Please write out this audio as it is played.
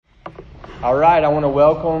All right, I want to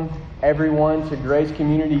welcome everyone to Grace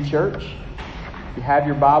Community Church. If you have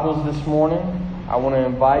your Bibles this morning, I want to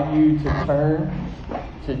invite you to turn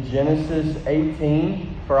to Genesis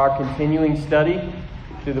 18 for our continuing study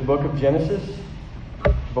through the book of Genesis.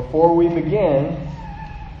 Before we begin,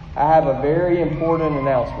 I have a very important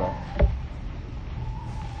announcement.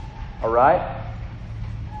 All right?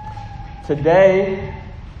 Today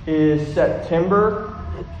is September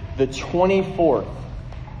the 24th.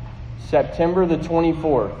 September the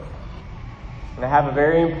 24th. And I have a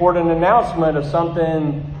very important announcement of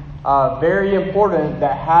something very important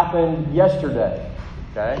that happened yesterday.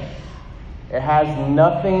 Okay? It has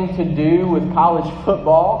nothing to do with college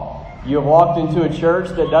football. You have walked into a church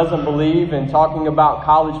that doesn't believe in talking about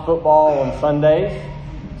college football on Sundays.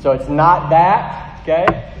 So it's not that.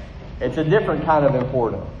 Okay? It's a different kind of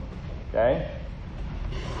important. Okay?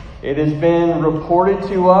 It has been reported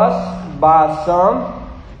to us by some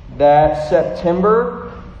that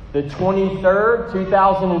September the 23rd,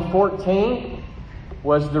 2014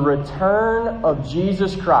 was the return of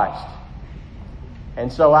Jesus Christ.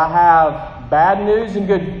 And so I have bad news and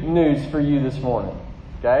good news for you this morning.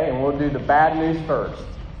 Okay? And we'll do the bad news first.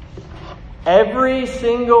 Every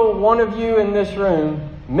single one of you in this room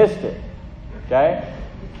missed it. Okay?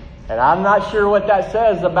 And I'm not sure what that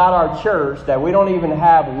says about our church, that we don't even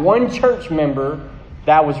have one church member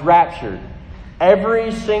that was raptured.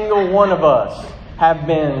 Every single one of us have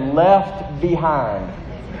been left behind.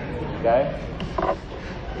 Okay?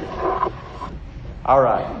 All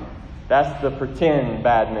right. That's the pretend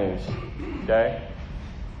bad news. Okay?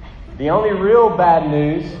 The only real bad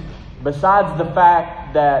news, besides the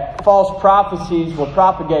fact that false prophecies were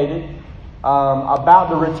propagated about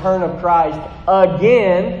the return of Christ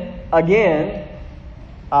again,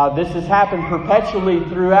 this has happened perpetually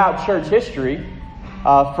throughout church history.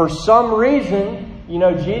 For some reason,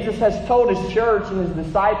 Jesus has told His church and His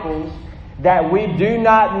disciples that we do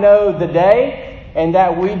not know the day and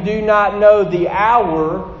that we do not know the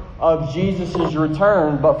hour of Jesus'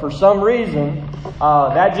 return. But for some reason,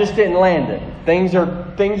 that just didn't land it. Things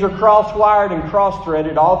are cross-wired and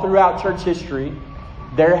cross-threaded all throughout church history.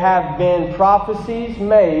 There have been prophecies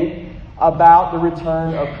made about the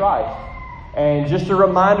return of Christ. And just a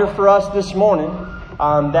reminder for us this morning,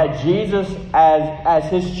 that Jesus, as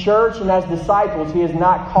His church and as disciples, He has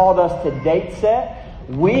not called us to date set.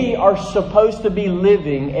 We are supposed to be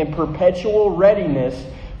living in perpetual readiness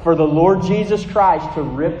for the Lord Jesus Christ to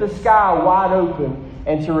rip the sky wide open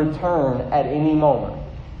and to return at any moment.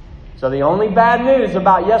 So the only bad news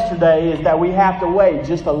about yesterday is that we have to wait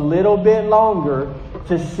just a little bit longer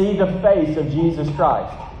to see the face of Jesus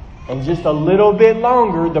Christ. And just a little bit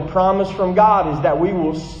longer, the promise from God is that we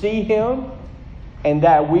will see Him and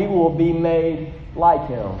that we will be made like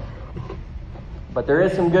Him. But there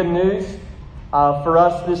is some good news for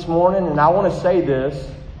us this morning, and I want to say this.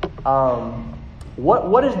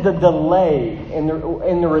 What is the delay in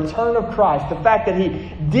the return of Christ? The fact that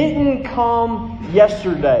He didn't come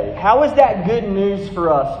yesterday. How is that good news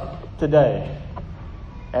for us today?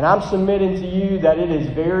 And I'm submitting to you that it is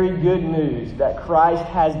very good news that Christ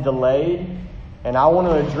has delayed. And I want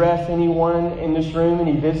to address anyone in this room,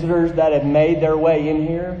 any visitors that have made their way in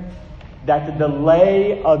here, that the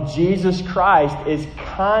delay of Jesus Christ is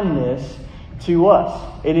kindness to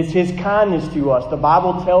us. It is His kindness to us. The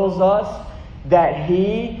Bible tells us that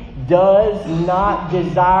He does not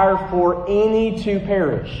desire for any to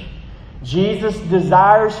perish. Jesus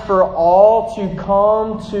desires for all to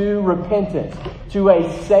come to repentance, to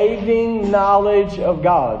a saving knowledge of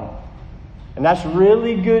God. And that's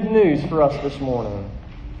really good news for us this morning.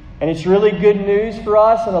 And it's really good news for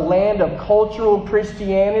us in a land of cultural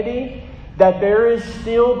Christianity that there is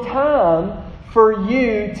still time for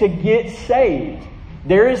you to get saved.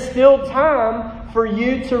 There is still time for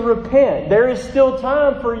you to repent. There is still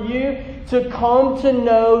time for you to come to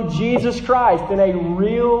know Jesus Christ in a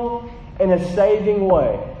real and a saving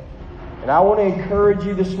way. And I want to encourage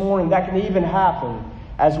you this morning that can even happen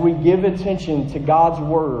as we give attention to God's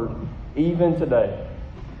Word even today.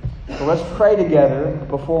 So let's pray together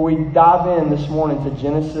before we dive in this morning to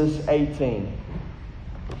Genesis 18.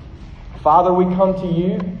 Father, we come to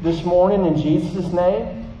you this morning in Jesus'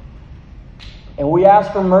 name. And we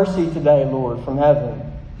ask for mercy today, Lord, from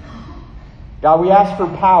heaven. God, we ask for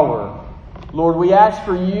power. Lord, we ask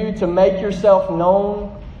for you to make yourself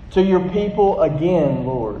known to your people again,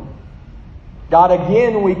 Lord. God,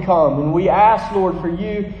 again we come and we ask, Lord, for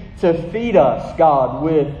you to feed us, God,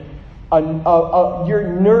 with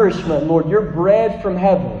your nourishment, Lord, your bread from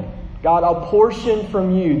heaven. God, a portion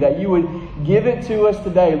from you, that you would give it to us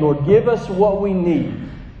today, Lord. Give us what we need.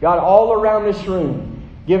 God, all around this room,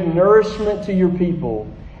 give nourishment to your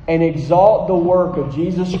people, and exalt the work of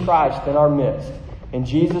Jesus Christ in our midst. In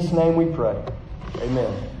Jesus' name we pray.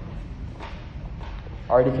 Amen.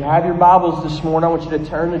 All right, if you have your Bibles this morning, I want you to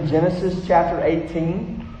turn to Genesis chapter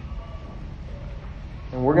 18.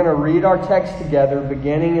 And we're going to read our text together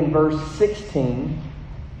beginning in verse 16.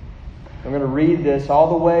 I'm going to read this all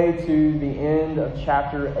the way to the end of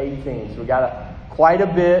chapter 18. So we've got quite a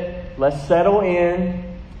bit. Let's settle in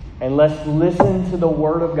and let's listen to the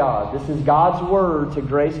Word of God. This is God's Word to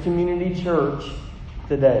Grace Community Church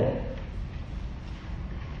today.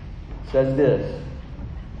 It says this.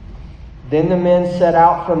 Then the men set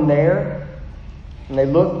out from there, and they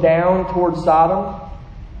looked down toward Sodom.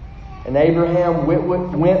 And Abraham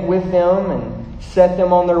went with them and set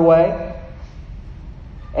them on their way.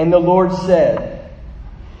 And the Lord said,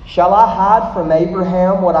 Shall I hide from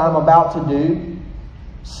Abraham what I am about to do,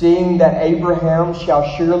 seeing that Abraham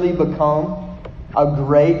shall surely become a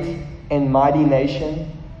great and mighty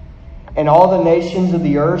nation, and all the nations of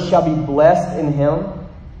the earth shall be blessed in him?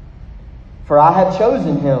 For I have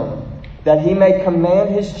chosen him, that he may command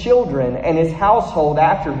his children and his household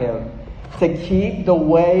after him, to keep the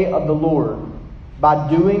way of the Lord by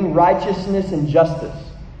doing righteousness and justice,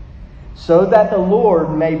 so that the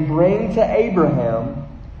Lord may bring to Abraham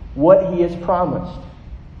what he has promised.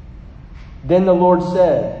 Then the Lord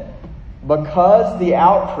said, Because the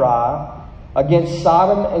outcry against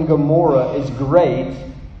Sodom and Gomorrah is great,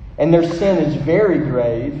 and their sin is very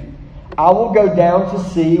grave, I will go down to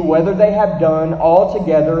see whether they have done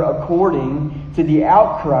altogether according to the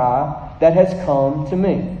outcry that has come to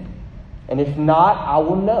me. And if not, I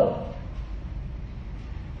will know.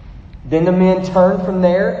 Then the men turned from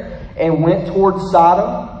there and went toward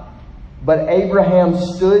Sodom. But Abraham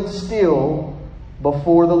stood still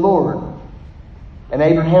before the Lord. And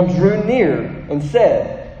Abraham drew near and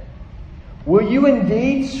said, Will you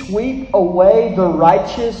indeed sweep away the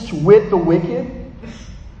righteous with the wicked?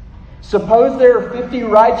 Suppose there are 50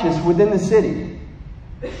 righteous within the city.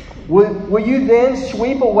 Will you then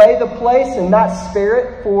sweep away the place and not spare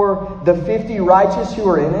it for the 50 righteous who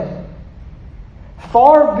are in it?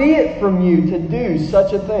 Far be it from you to do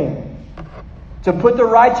such a thing, to put the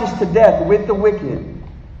righteous to death with the wicked,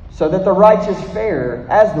 so that the righteous fare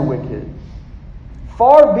as the wicked.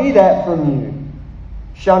 Far be that from you.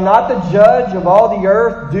 Shall not the judge of all the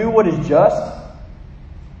earth do what is just?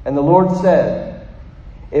 And the Lord said,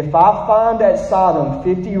 If I find at Sodom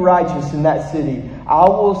 50 righteous in that city, I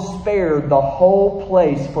will spare the whole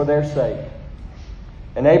place for their sake.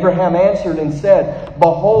 And Abraham answered and said,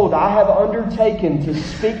 Behold, I have undertaken to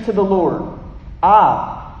speak to the Lord,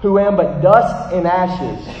 I, who am but dust and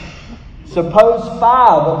ashes. Suppose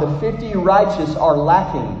 5 of the 50 righteous are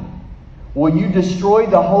lacking. Will you destroy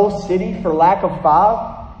the whole city for lack of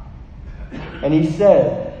 5? And he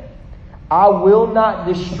said, I will not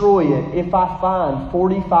destroy it if I find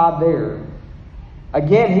 45 there.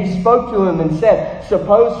 Again, he spoke to him and said,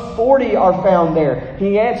 Suppose 40 are found there.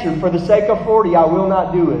 He answered, For the sake of 40, I will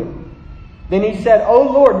not do it. Then he said, O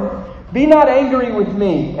Lord, be not angry with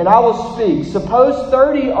me, and I will speak. Suppose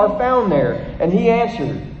 30 are found there. And he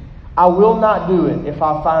answered, I will not do it if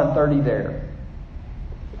I find 30 there.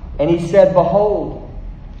 And he said, Behold,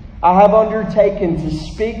 I have undertaken to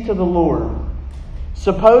speak to the Lord.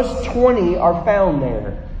 Suppose 20 are found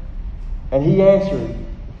there. And he answered,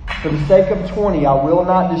 For the sake of 20, I will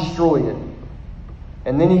not destroy it.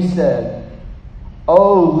 And then he said,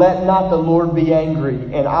 Oh, let not the Lord be angry,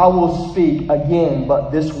 and I will speak again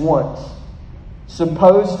but this once.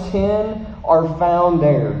 Suppose 10 are found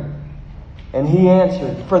there. And he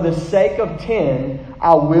answered, For the sake of 10,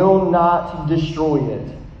 I will not destroy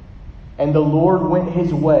it. And the Lord went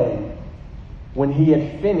his way when he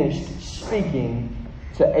had finished speaking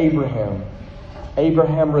to Abraham.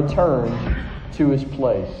 Abraham returned to his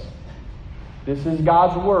place. This is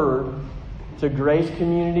God's Word to Grace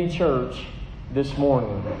Community Church this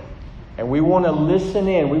morning. And we want to listen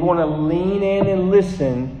in. We want to lean in and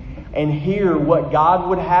listen and hear what God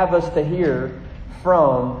would have us to hear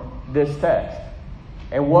from this text.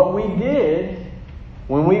 And what we did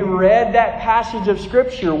when we read that passage of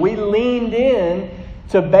Scripture, we leaned in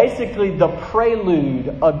to basically the prelude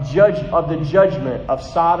of the judgment of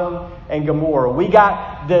Sodom and Gomorrah. We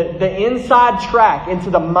got the inside track into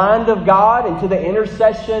the mind of God, into the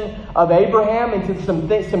intercession of Abraham, into some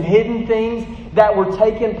hidden things that were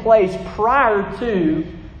taking place prior to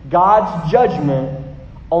God's judgment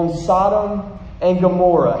on Sodom and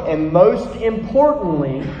Gomorrah. And most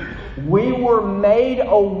importantly, we were made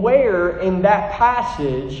aware in that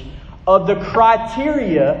passage of the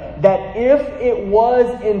criteria that if it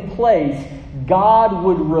was in place, God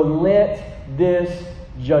would relent this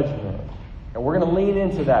judgment. And we're going to lean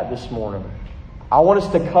into that this morning. I want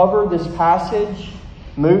us to cover this passage,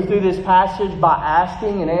 move through this passage by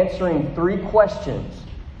asking and answering 3 questions.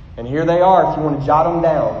 And here they are if you want to jot them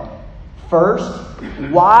down. First,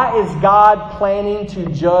 why is God planning to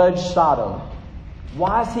judge Sodom?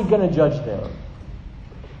 Why is He going to judge them?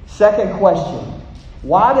 Second question,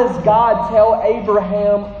 why does God tell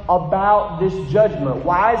Abraham about this judgment?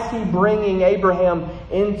 Why is He bringing Abraham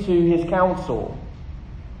into His counsel?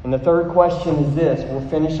 And the third question is this. We'll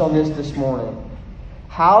finish on this morning.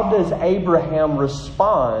 How does Abraham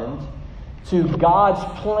respond to God's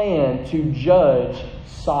plan to judge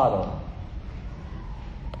Sodom?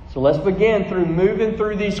 So let's begin through moving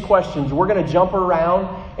through these questions. We're going to jump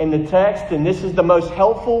around in the text, and this is the most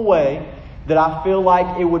helpful way that I feel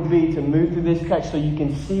like it would be to move through this text so you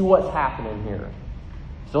can see what's happening here.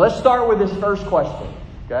 So let's start with this first question.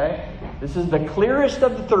 Okay? This is the clearest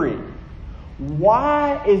of the 3.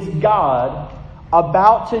 Why is God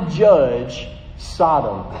about to judge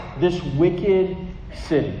Sodom, this wicked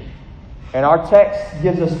city? And our text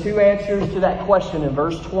gives us 2 answers to that question in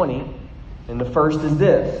verse 20. And the first is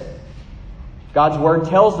this. God's Word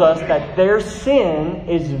tells us that their sin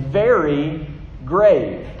is very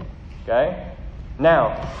grave. Okay?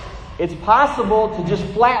 Now, it's possible to just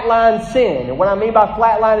flatline sin. And what I mean by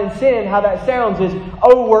flatlining sin, how that sounds is,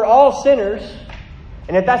 oh, we're all sinners.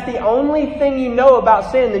 And if that's the only thing you know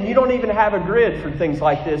about sin, then you don't even have a grid for things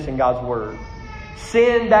like this in God's Word.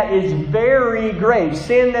 Sin that is very grave.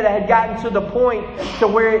 Sin that had gotten to the point to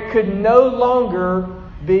where it could no longer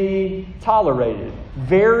be tolerated.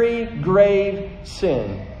 Very grave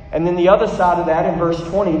sin. And then the other side of that, in verse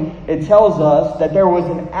 20, it tells us that there was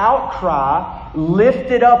an outcry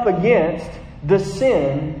lifted up against the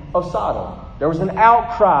sin of Sodom. There was an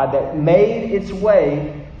outcry that made its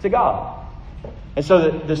way to God. And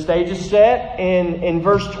so the stage is set in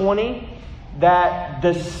verse 20 that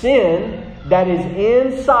the sin that is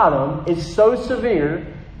in Sodom is so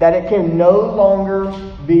severe that it can no longer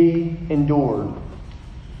be endured.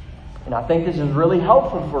 And I think this is really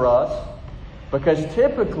helpful for us because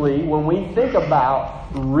typically when we think about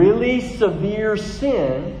really severe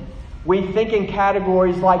sin, we think in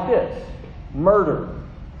categories like this: murder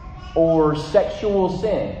or sexual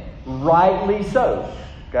sin. Rightly so.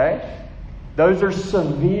 Okay? Those are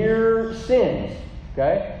severe sins.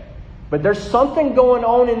 Okay? But there's something going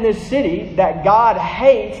on in this city that God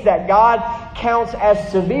hates, that God counts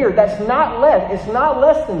as severe. It's not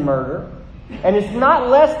less than murder. And it's not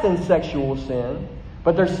less than sexual sin,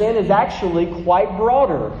 but their sin is actually quite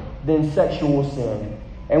broader than sexual sin.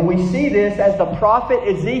 And we see this as the prophet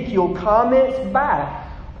Ezekiel comments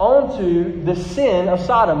back onto the sin of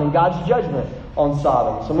Sodom and God's judgment on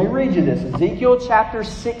Sodom. So let me read you this. Ezekiel chapter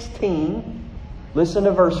 16, listen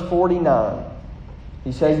to verse 49.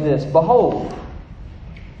 He says this, "Behold,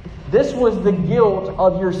 this was the guilt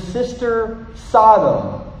of your sister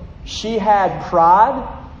Sodom. She had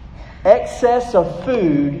pride, excess of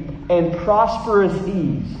food, and prosperous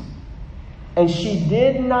ease. And she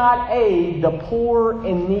did not aid the poor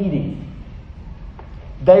and needy.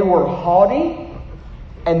 They were haughty,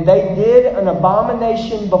 and they did an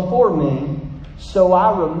abomination before me, so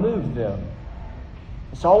I removed them."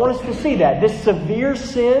 So I want us to see that. This severe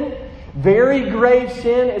sin, very grave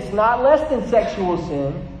sin, it's not less than sexual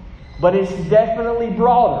sin, but it's definitely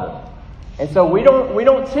broader. And so we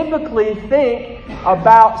don't typically think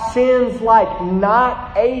about sins like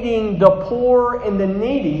not aiding the poor and the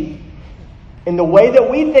needy. In the way that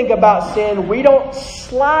we think about sin, we don't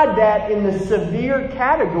slide that in the severe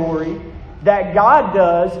category that God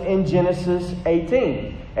does in Genesis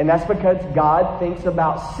 18. And that's because God thinks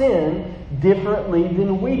about sin differently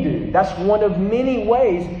than we do. That's one of many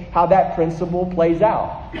ways how that principle plays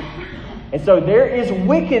out. And so there is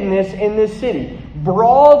wickedness in this city.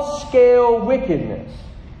 Broad-scale wickedness.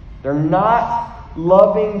 They're not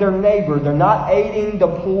loving their neighbor. They're not aiding the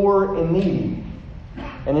poor and needy.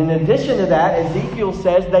 And in addition to that, Ezekiel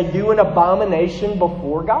says they do an abomination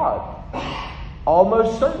before God.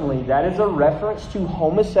 Almost certainly that is a reference to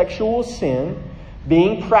homosexual sin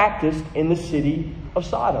being practiced in the city of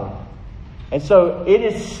Sodom. And so it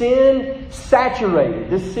is sin saturated.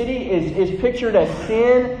 This city is pictured as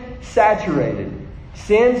sin saturated.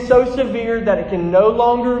 Sin so severe that it can no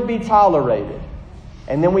longer be tolerated.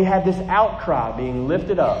 And then we have this outcry being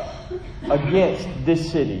lifted up against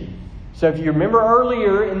this city. So if you remember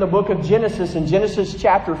earlier in the book of Genesis, in Genesis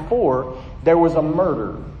chapter 4, there was a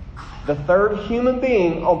murder. The third human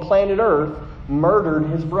being on planet Earth murdered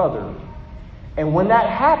his brother. And when that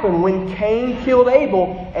happened, when Cain killed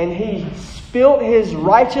Abel and he spilt his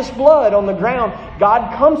righteous blood on the ground,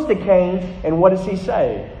 God comes to Cain, and what does he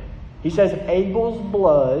say? He says, Abel's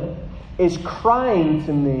blood is crying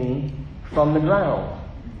to me from the ground.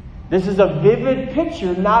 This is a vivid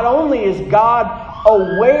picture. Not only is God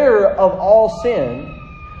aware of all sin,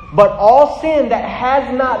 but all sin that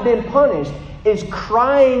has not been punished is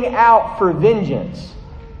crying out for vengeance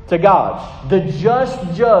to God, the just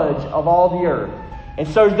judge of all the earth. And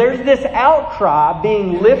so there's this outcry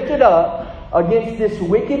being lifted up against this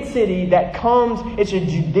wicked city that comes, it's a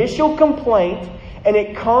judicial complaint, and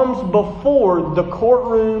it comes before the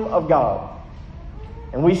courtroom of God.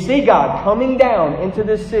 And we see God coming down into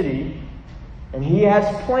this city, and He has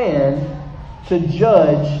planned to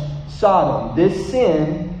judge Sodom. This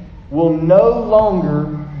sin will no longer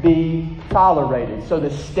be tolerated. So the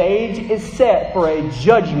stage is set for a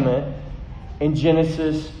judgment in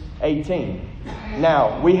Genesis 18.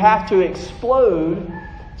 Now, we have to explode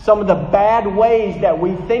some of the bad ways that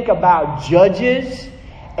we think about judges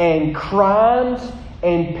and crimes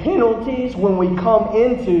and penalties when we come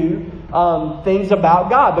into things about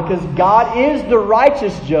God. Because God is the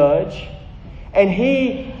righteous judge, and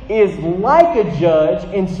He is like a judge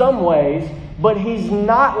in some ways, but He's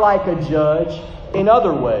not like a judge in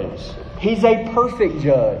other ways. He's a perfect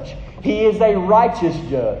judge. He is a righteous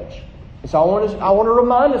judge. So I want to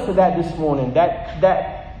remind us of that this morning.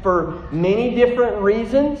 That for many different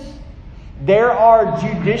reasons, there are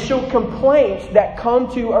judicial complaints that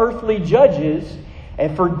come to earthly judges,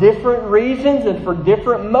 and for different reasons and for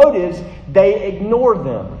different motives, they ignore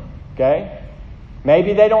them. Okay?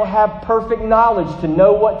 Maybe they don't have perfect knowledge to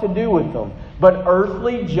know what to do with them. But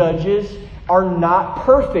earthly judges are not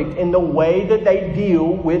perfect in the way that they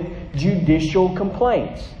deal with judicial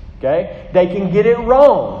complaints. Okay? They can get it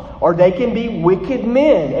wrong, or they can be wicked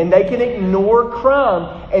men, and they can ignore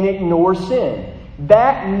crime and ignore sin.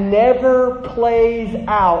 That never plays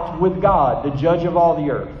out with God, the judge of all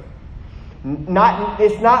the earth.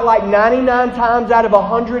 It's not like 99 times out of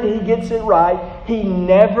 100 He gets it right. He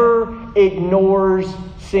never ignores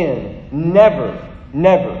sin. Never.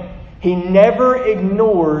 Never. He never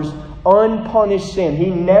ignores unpunished sin.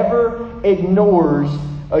 He never ignores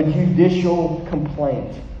a judicial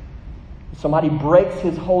complaint. Somebody breaks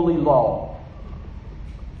His holy law.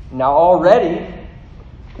 Now already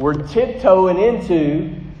we're tiptoeing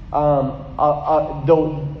into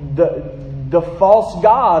the false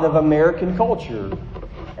god of American culture.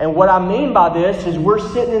 And what I mean by this is we're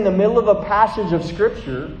sitting in the middle of a passage of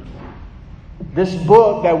Scripture, this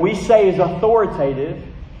book that we say is authoritative,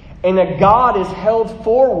 and a God is held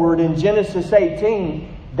forward in Genesis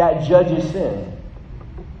 18 that judges sin.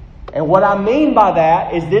 And what I mean by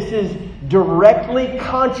that is this is directly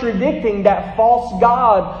contradicting that false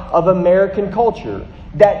god of American culture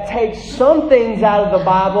that takes some things out of the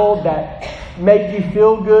Bible that make you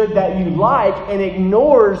feel good, that you like, and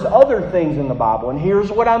ignores other things in the Bible. And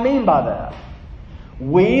here's what I mean by that.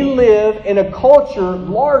 We live in a culture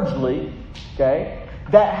largely, okay,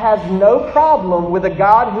 that has no problem with a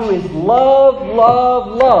God who is love, love,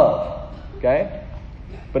 love. Okay?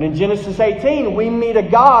 But in Genesis 18, we meet a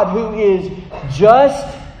God who is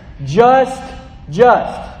just.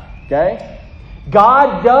 Okay?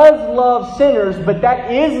 God does love sinners, but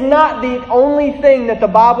that is not the only thing that the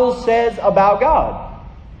Bible says about God.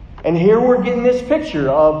 And here we're getting this picture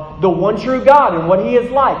of the one true God and what He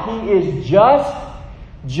is like. He is just,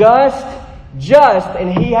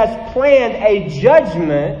 and He has planned a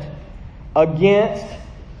judgment against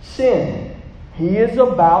sin. He is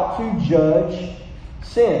about to judge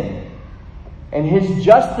sin. And His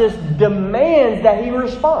justice demands that He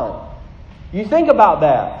respond. You think about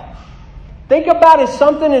that. Think about if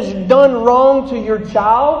something is done wrong to your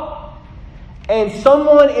child, and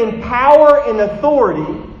someone in power and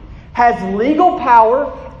authority has legal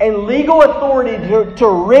power and legal authority to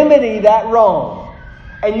remedy that wrong.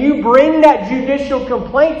 And you bring that judicial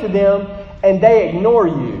complaint to them and they ignore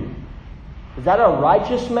you. Is that a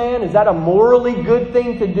righteous man? Is that a morally good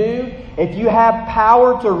thing to do? If you have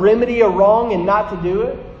power to remedy a wrong and not to do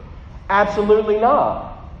it? Absolutely not.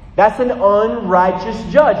 That's an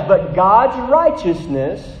unrighteous judge. But God's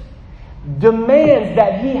righteousness demands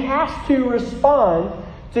that He has to respond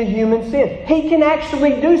to human sin. He can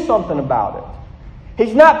actually do something about it.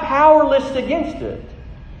 He's not powerless against it.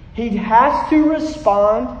 He has to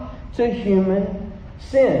respond to human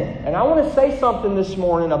sin. And I want to say something this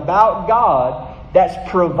morning about God that's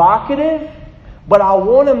provocative, but I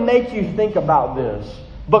want to make you think about this.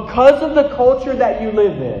 Because of the culture that you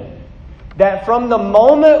live in, that from the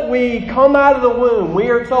moment we come out of the womb, we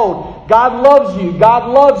are told, God loves you, God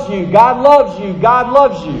loves you, God loves you, God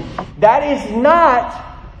loves you. That is not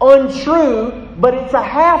untrue, but it's a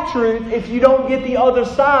half-truth if you don't get the other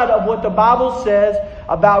side of what the Bible says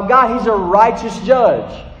about God. He's a righteous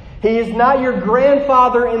judge. He is not your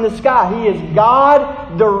grandfather in the sky. He is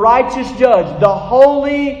God, the righteous judge, the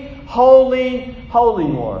holy, holy, holy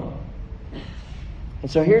one. And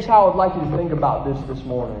so here's how I'd like you to think about this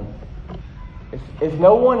morning. If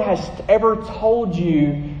no one has ever told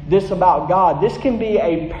you this about God, this can be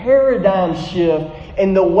a paradigm shift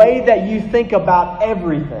in the way that you think about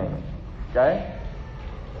everything. Okay?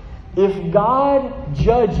 If God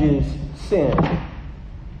judges sin,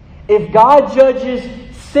 if God judges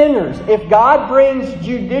sinners, if God brings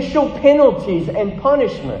judicial penalties and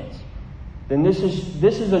punishments, then this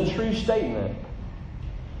is a true statement.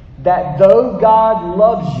 That though God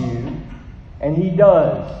loves you, and He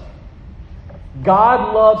does,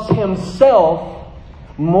 God loves Himself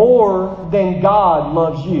more than God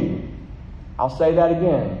loves you. I'll say that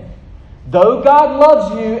again. Though God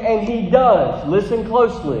loves you, and He does, listen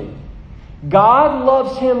closely, God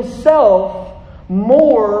loves Himself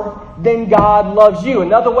more than God loves you.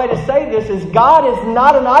 Another way to say this is God is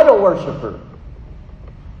not an idol worshiper.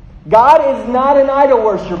 God is not an idol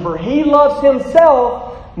worshiper. He loves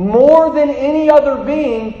Himself more than any other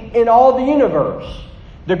being in all the universe.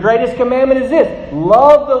 The greatest commandment is this: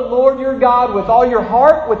 love the Lord your God with all your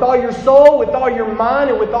heart, with all your soul, with all your mind,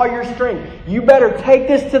 and with all your strength. You better take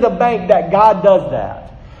this to the bank that God does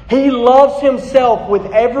that. He loves Himself with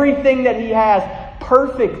everything that He has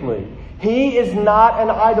perfectly. He is not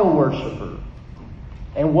an idol worshiper.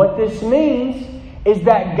 And what this means is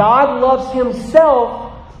that God loves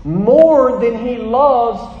Himself more than He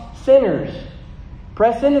loves sinners.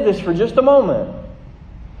 Press into this for just a moment.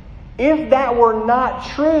 If that were not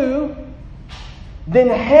true, then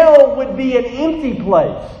hell would be an empty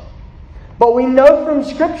place. But we know from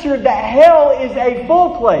Scripture that hell is a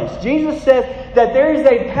full place. Jesus says that there is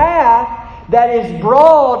a path that is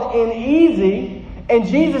broad and easy. And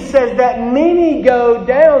Jesus says that many go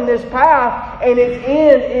down this path and its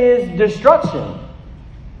end is destruction.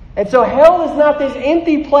 And so hell is not this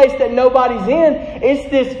empty place that nobody's in. It's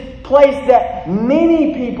this place that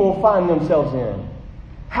many people find themselves in.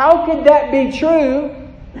 How could that be true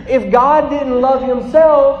if God didn't love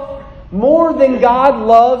Himself more than God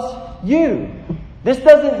loves you? This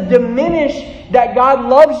doesn't diminish that God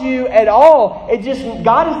loves you at all.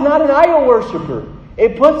 God is not an idol worshiper.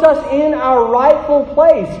 It puts us in our rightful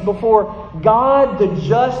place before God, the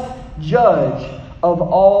just judge of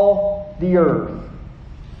all the earth.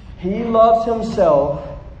 He loves Himself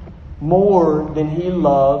more than He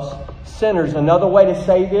loves sinners. Another way to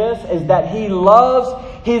say this is that He loves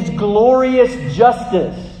His glorious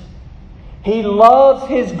justice. He loves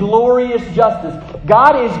His glorious justice.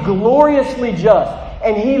 God is gloriously just,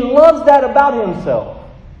 and He loves that about Himself.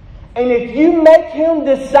 And if you make Him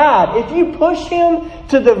decide, if you push Him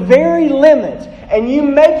to the very limit, and you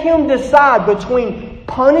make Him decide between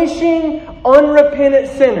punishing unrepentant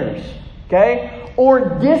sinners, okay,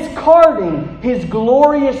 or discarding His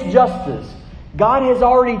glorious justice, God has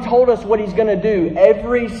already told us what He's going to do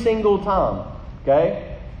every single time.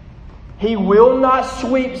 Okay? He will not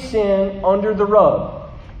sweep sin under the rug.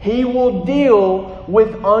 He will deal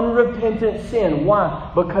with unrepentant sin.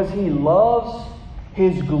 Why? Because He loves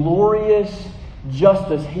His glorious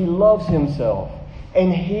justice. He loves Himself.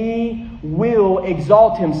 And He will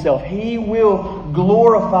exalt Himself. He will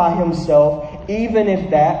glorify Himself, even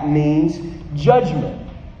if that means judgment.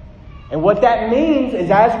 And what that means is,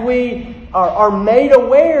 as we are made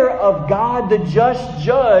aware of God, the just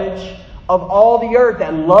judge of all the earth,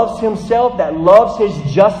 that loves Himself, that loves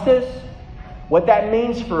His justice, what that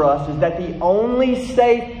means for us is that the only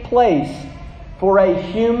safe place for a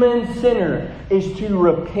human sinner is to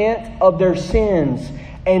repent of their sins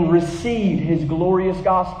and receive His glorious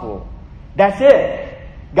gospel. That's it.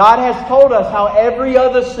 God has told us how every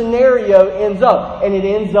other scenario ends up. And it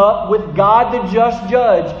ends up with God, the just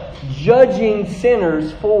judge, judging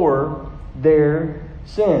sinners for their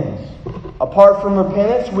sins. Apart from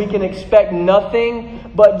repentance, we can expect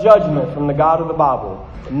nothing but judgment from the God of the Bible.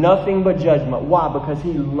 Nothing but judgment. Why? Because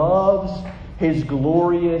He loves His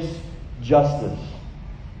glorious justice.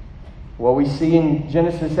 What we see in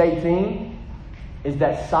Genesis 18 is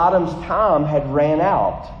that Sodom's time had ran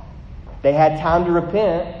out. They had time to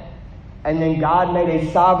repent, and then God made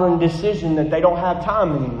a sovereign decision that they don't have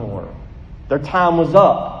time anymore. Their time was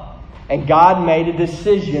up. And God made a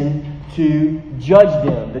decision to judge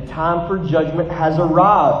them. The time for judgment has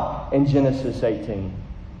arrived in Genesis 18.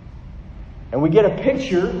 And we get a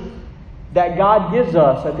picture that God gives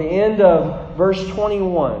us at the end of verse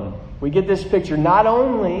 21. We get this picture. Not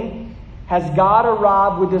only has God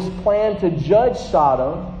arrived with this plan to judge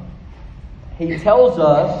Sodom, He tells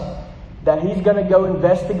us that He's going to go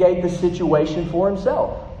investigate the situation for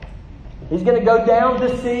Himself. He's going to go down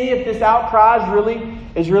to see if this outcry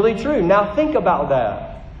is really true. Now think about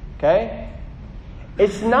that. Okay?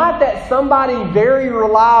 It's not that somebody very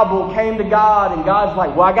reliable came to God and God's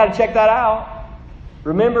like, well, I got to check that out.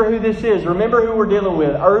 Remember who this is. Remember who we're dealing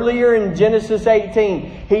with. Earlier in Genesis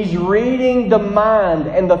 18, He's reading the mind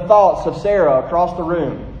and the thoughts of Sarah across the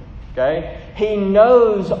room. Okay? He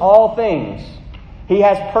knows all things. He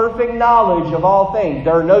has perfect knowledge of all things.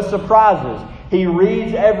 There are no surprises. He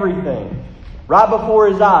reads everything right before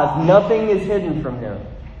His eyes. Nothing is hidden from Him.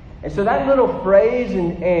 And so that little phrase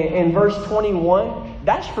in verse 21,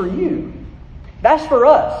 that's for you. That's for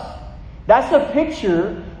us. That's a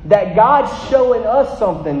picture that God's showing us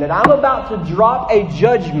something, that I'm about to drop a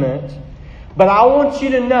judgment, but I want you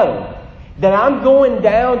to know that I'm going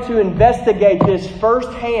down to investigate this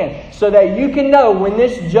firsthand so that you can know when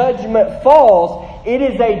this judgment falls, it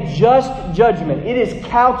is a just judgment. It is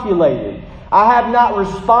calculated. I have not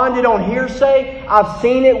responded on hearsay. I've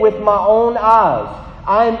seen it with my own eyes.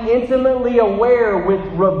 I am intimately aware with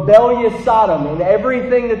rebellious Sodom and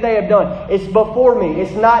everything that they have done. It's before me.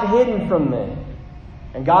 It's not hidden from me.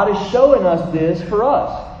 And God is showing us this for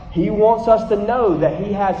us. He wants us to know that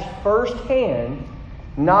He has firsthand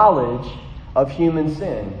knowledge of human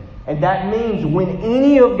sin. And that means when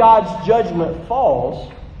any of God's judgment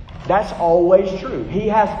falls, that's always true. He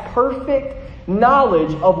has perfect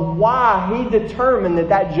knowledge of why He determined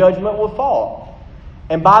that judgment will fall.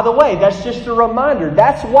 And by the way, that's just a reminder.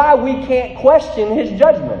 That's why we can't question His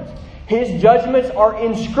judgments. His judgments are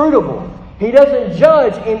inscrutable. He doesn't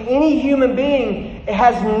judge, and any human being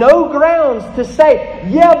has no grounds to say,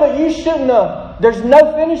 yeah, but you shouldn't have. There's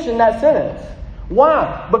no finish in that sentence.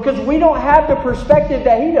 Why? Because we don't have the perspective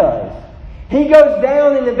that He does. He goes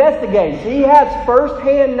down and investigates. He has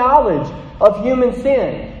first-hand knowledge of human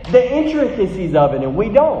sin, the intricacies of it, and we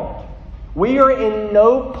don't. We are in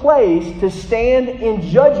no place to stand in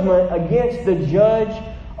judgment against the judge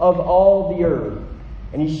of all the earth.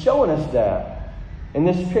 And He's showing us that in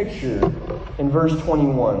this picture in verse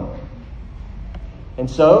 21. And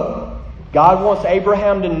so, God wants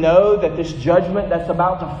Abraham to know that this judgment that's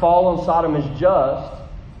about to fall on Sodom is just.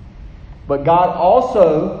 But God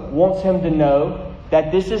also wants him to know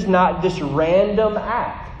that this is not this random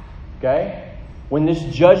act. Okay? When this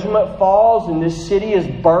judgment falls and this city is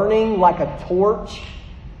burning like a torch,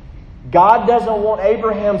 God doesn't want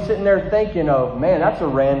Abraham sitting there thinking, oh, man, that's a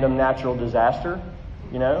random natural disaster.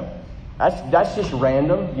 You know? That's just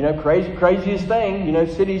random. You know, craziest thing. You know,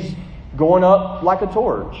 cities going up like a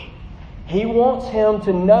torch. He wants him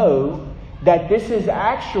to know that this is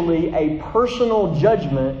actually a personal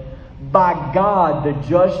judgment by God, the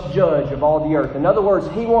just judge of all the earth. In other words,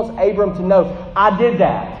 He wants Abram to know, I did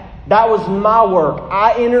that. That was my work.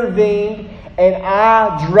 I intervened and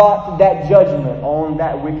I dropped that judgment on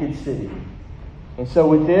that wicked city. And so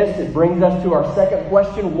with this, it brings us to our second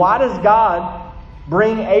question. Why does God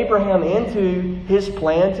bring Abraham into His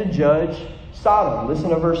plan to judge Sodom? Listen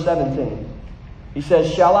to verse 17. He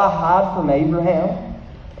says, shall I hide from Abraham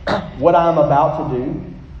what I am about to do?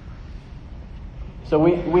 So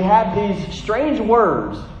we have these strange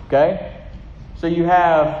words, okay? So you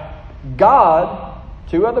have God,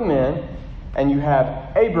 two other men, and you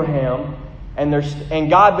have Abraham, and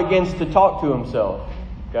God begins to talk to Himself,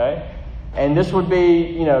 okay? And this would be,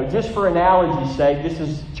 you know, just for analogy's sake, this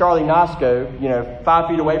is Charlie Nosko, you know, 5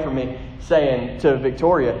 feet away from me, saying to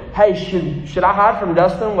Victoria, hey, should I hide from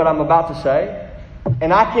Dustin what I'm about to say?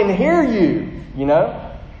 And I can hear you, you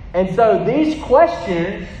know? And so these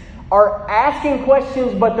questions are asking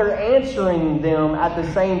questions, but they're answering them at the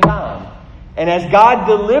same time. And as God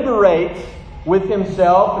deliberates with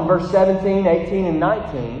Himself in verse 17, 18, and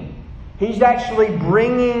 19, He's actually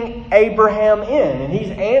bringing Abraham in, and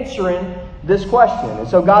He's answering this question. And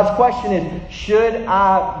so God's question is, should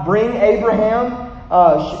I bring Abraham?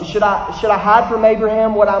 Should I hide from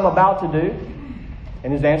Abraham what I'm about to do?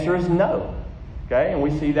 And His answer is no. Okay, and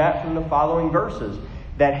we see that from the following verses,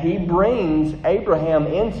 that He brings Abraham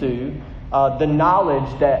into the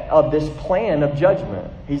knowledge of this plan of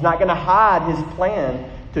judgment. He's not going to hide His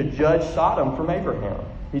plan to judge Sodom from Abraham.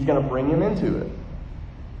 He's going to bring him into it.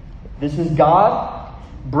 This is God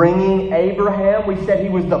bringing Abraham. We said he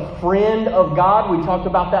was the friend of God. We talked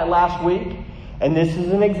about that last week. And this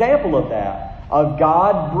is an example of that, of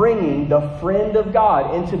God bringing the friend of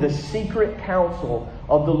God into the secret counsel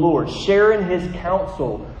of the Lord, sharing His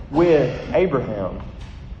counsel with Abraham.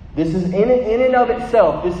 This is in and of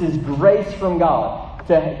itself, this is grace from God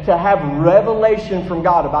to have revelation from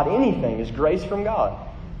God about anything is grace from God.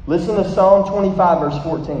 Listen to Psalm 25, verse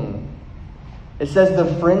 14. It says, "The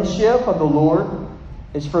friendship of the Lord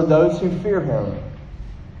is for those who fear Him,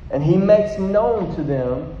 and He makes known to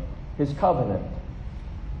them His covenant."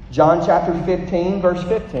 John chapter 15, verse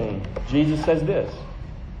 15. Jesus says this,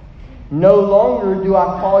 "No longer do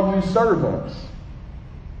I call you servants,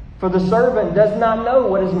 for the servant does not know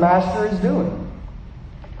what his master is doing.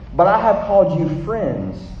 But I have called you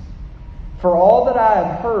friends, for all that I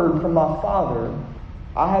have heard from my Father,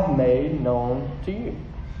 I have made known to you."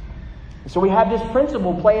 So we have this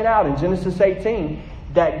principle playing out in Genesis 18,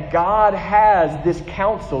 that God has this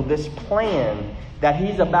counsel, this plan that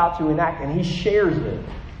He's about to enact, and He shares it.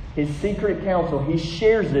 His secret counsel, He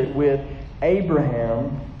shares it with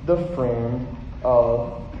Abraham, the friend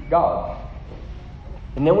of God.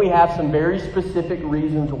 And then we have some very specific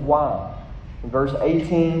reasons why. In verse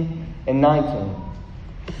 18 and 19.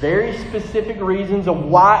 Very specific reasons of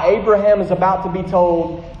why Abraham is about to be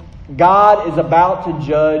told God is about to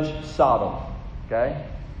judge Sodom. Okay?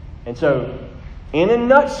 And so, in a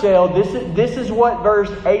nutshell, this is what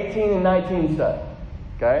verse 18 and 19 say.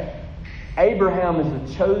 Okay? Abraham is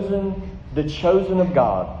the chosen of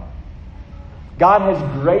God. God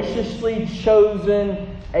has graciously chosen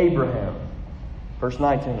Abraham. Verse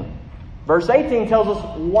 19. Verse 18 tells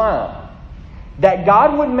us why. That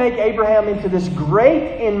God would make Abraham into this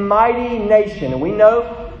great and mighty nation. And we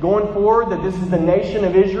know going forward that this is the nation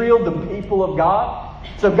of Israel, the people of God.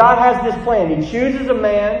 So God has this plan. He chooses a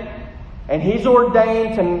man, and He's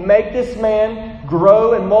ordained to make this man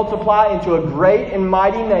grow and multiply into a great and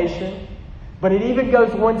mighty nation. But it even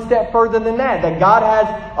goes one step further than that. That God has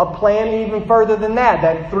a plan even further than that.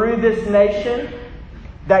 That through this nation,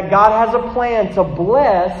 that God has a plan to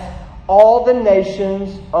bless all the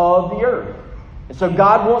nations of the earth. And so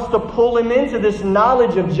God wants to pull him into this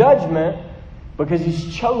knowledge of judgment because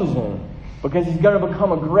he's chosen. Because he's going to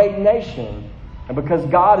become a great nation. And because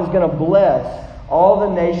God is going to bless all the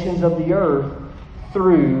nations of the earth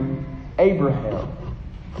through Abraham.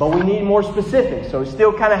 But we need more specifics. So it's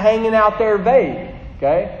still kind of hanging out there vague.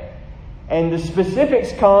 Okay? And the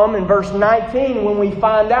specifics come in verse 19 when we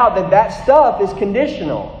find out that stuff is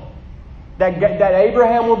conditional. That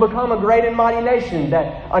Abraham will become a great and mighty nation.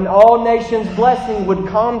 That an all nations blessing would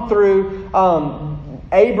come through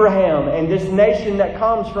Abraham and this nation that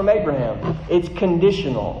comes from Abraham. It's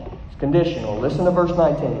conditional. It's conditional. Listen to verse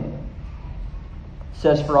 19. It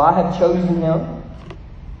says, "For I have chosen him,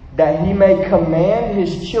 that he may command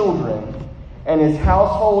his children and his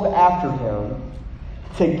household after him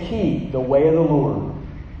to keep the way of the Lord,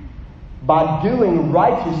 by doing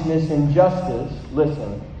righteousness and justice,"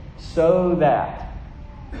 listen, "so that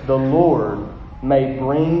the Lord may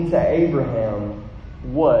bring to Abraham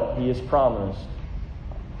what he has promised."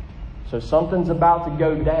 So something's about to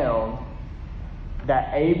go down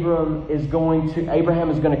that Abraham is going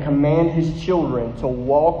to command his children to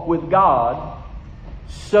walk with God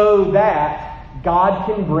so that God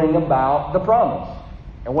can bring about the promise.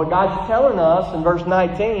 And what God's telling us in verse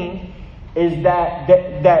 19 is that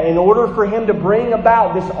in order for Him to bring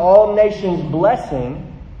about this all nations blessing,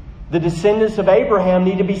 the descendants of Abraham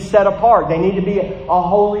need to be set apart. They need to be a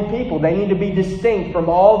holy people. They need to be distinct from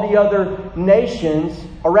all the other nations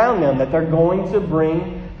around them that they're going to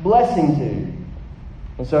bring blessing to.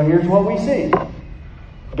 And so here's what we see.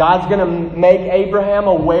 God's going to make Abraham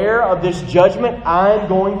aware of this judgment. I'm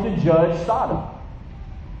going to judge Sodom.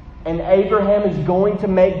 And Abraham is going to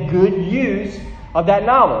make good use of that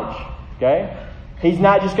knowledge. Okay? He's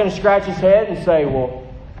not just going to scratch his head and say, well,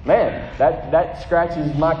 man, that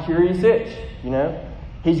scratches my curious itch. You know?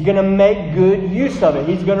 He's going to make good use of it.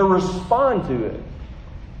 He's going to respond to it.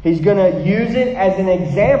 He's going to use it as an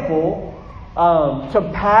example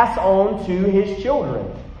to pass on to his children.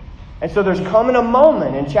 And so there's coming a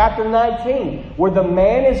moment in chapter 19 where the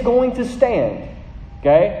man is going to stand,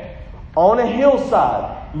 okay, on a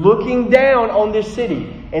hillside, looking down on this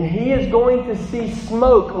city. And he is going to see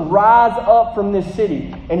smoke rise up from this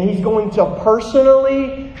city. And he's going to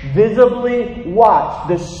personally, visibly watch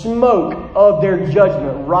the smoke of their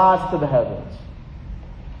judgment rise to the heavens.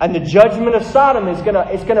 And the judgment of Sodom is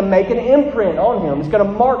going to make an imprint on him. It's going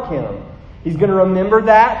to mark him. He's going to remember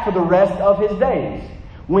that for the rest of his days.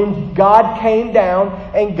 When God came down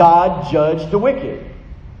and God judged the wicked.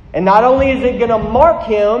 And not only is it going to mark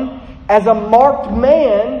him as a marked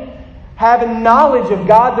man, having knowledge of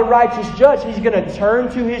God the righteous judge, he's going to turn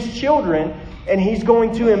to his children and he's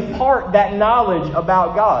going to impart that knowledge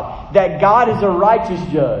about God. That God is a righteous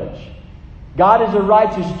judge. God is a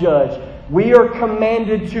righteous judge. We are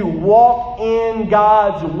commanded to walk in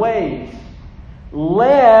God's ways.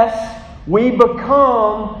 lest we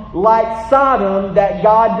become like Sodom that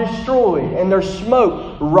God destroyed, and their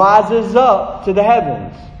smoke rises up to the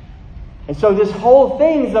heavens. And so this whole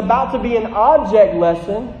thing is about to be an object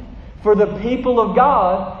lesson for the people of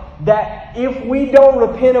God, that if we don't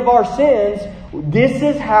repent of our sins, this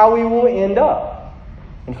is how we will end up.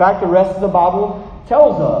 In fact, the rest of the Bible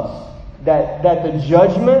tells us that the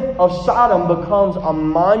judgment of Sodom becomes a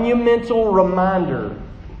monumental reminder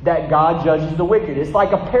that God judges the wicked. It's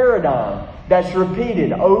like a paradigm that's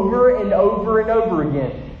repeated over and over and over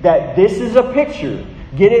again. That this is a picture.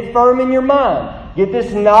 Get it firm in your mind. Get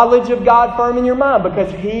this knowledge of God firm in your mind,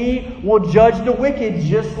 because He will judge the wicked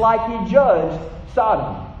just like He judged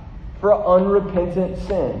Sodom for unrepentant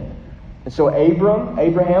sin. And so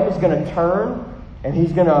Abraham is going to turn, and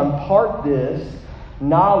he's going to impart this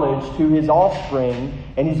knowledge to his offspring,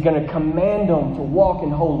 and he's going to command them to walk in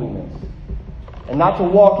holiness and not to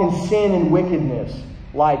walk in sin and wickedness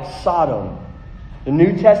like Sodom. The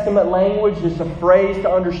New Testament language, just a phrase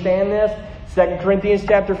to understand this, 2 Corinthians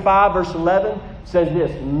chapter 5, verse 11 says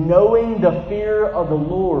this: knowing the fear of the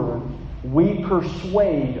Lord, we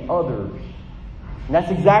persuade others. And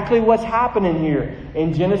that's exactly what's happening here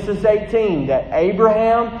in Genesis 18, that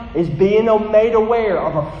Abraham is being made aware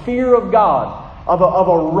of a fear of God, of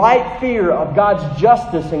a right fear of God's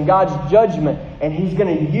justice and God's judgment. And he's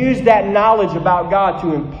going to use that knowledge about God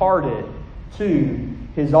to impart it to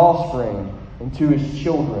his offspring and to his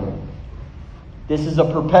children. This is a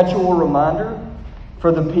perpetual reminder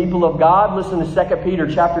for the people of God. Listen to 2 Peter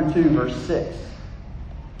chapter 2, verse 6.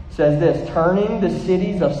 It says this: turning the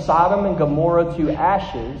cities of Sodom and Gomorrah to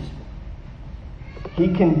ashes,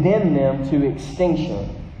 He condemned them to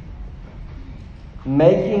extinction,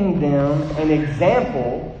 making them an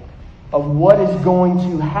example of what is going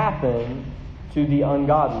to happen to the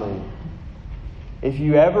ungodly. If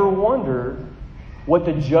you ever wonder what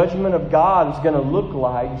the judgment of God is going to look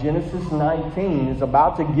like, Genesis 19 is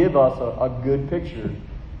about to give us a good picture.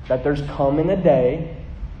 That there's coming a day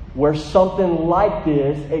where something like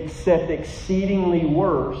this, except exceedingly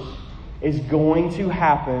worse, is going to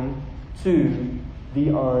happen to the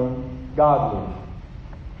ungodly.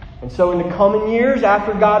 And so in the coming years,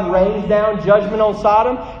 after God rains down judgment on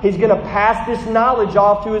Sodom, He's going to pass this knowledge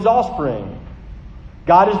off to His offspring.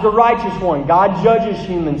 God is the righteous one. God judges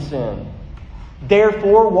human sin.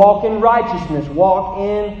 Therefore, walk in righteousness. Walk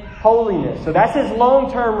in holiness. So that's His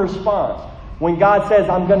long-term response when God says,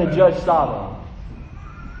 I'm going to judge Sodom.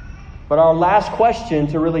 But our last question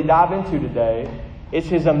to really dive into today is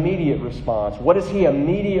His immediate response. What does He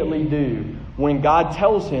immediately do when God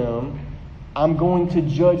tells Him, I'm going to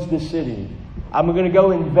judge the city. I'm going to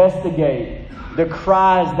go investigate the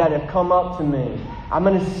cries that have come up to me. I'm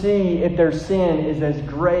going to see if their sin is as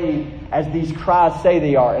grave as these cries say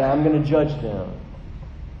they are, and I'm going to judge them.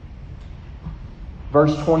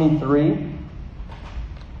 Verse 23,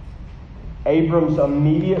 Abram's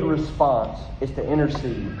immediate response is to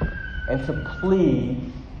intercede and to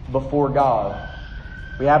plead before God.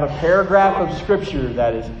 We have a paragraph of Scripture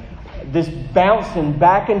that is this bouncing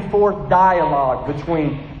back and forth dialogue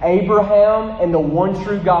between Abraham and the one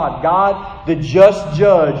true God. God, the just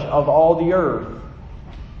judge of all the earth.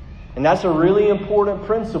 And that's a really important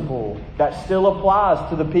principle that still applies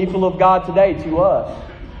to the people of God today, to us.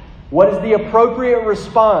 What is the appropriate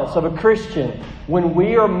response of a Christian when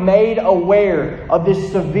we are made aware of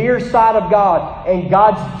this severe side of God and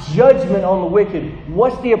God's judgment on the wicked?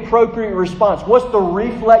 What's the appropriate response? What's the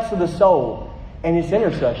reflex of the soul? And it's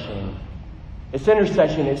intercession. It's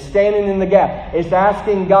intercession. It's standing in the gap. It's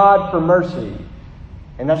asking God for mercy.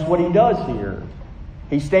 And that's what He does here.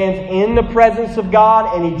 He stands in the presence of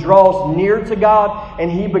God and he draws near to God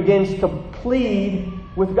and he begins to plead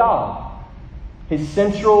with God. His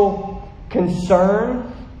central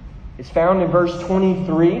concern is found in verse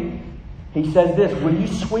 23. He says this: will you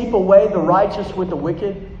sweep away the righteous with the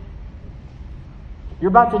wicked? You're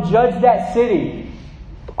about to judge that city.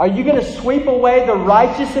 Are you going to sweep away the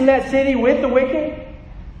righteous in that city with the wicked?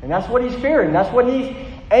 And that's what he's fearing. That's what he's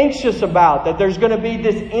anxious about. That there's going to be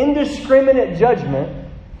this indiscriminate judgment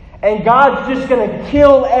and God's just going to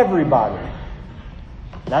kill everybody.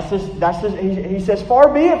 He says,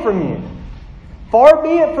 far be it from you. Far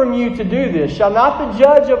be it from you to do this. Shall not the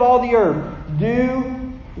judge of all the earth do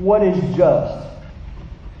what is just?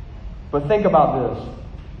 But think about this.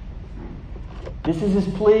 This is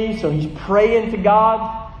his plea, so he's praying to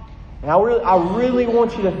God. And I really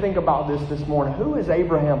want you to think about this morning. Who is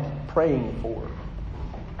Abraham praying for?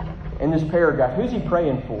 In this paragraph, who's he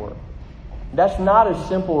praying for? That's not as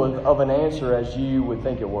simple of an answer as you would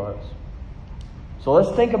think it was. So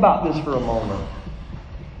let's think about this for a moment.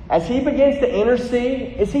 as he begins to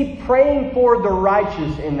intercede, is he praying for the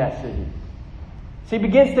righteous in that city? As he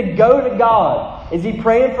begins to go to God, is he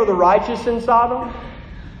praying for the righteous in Sodom?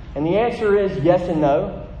 And the answer is yes and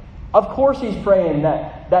no. Of course he's praying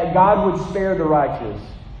that God would spare the righteous.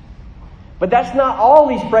 But that's not all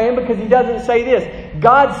he's praying, because he doesn't say this: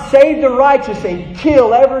 God save the righteous and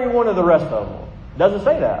kill every one of the rest of them. Doesn't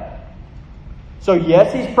say that. So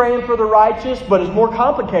yes, he's praying for the righteous, but it's more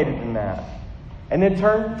complicated than that. And then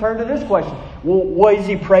turn to this question. Well, is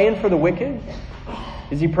he praying for the wicked?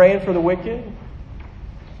 Is he praying for the wicked?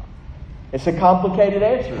 It's a complicated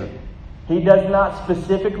answer. He does not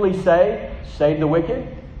specifically say, save the wicked.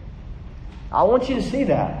 I want you to see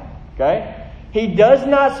that. Okay? He does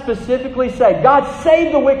not specifically say, God,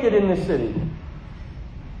 save the wicked in this city.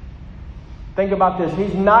 Think about this.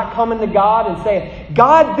 He's not coming to God and saying,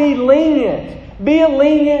 God, be lenient. Be a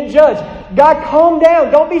lenient judge. God, calm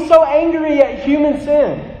down. Don't be so angry at human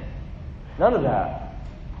sin. None of that.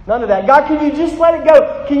 None of that. God, can you just let it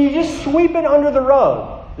go? Can you just sweep it under the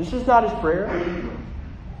rug? This is not his prayer.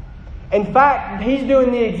 In fact, he's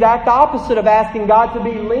doing the exact opposite of asking God to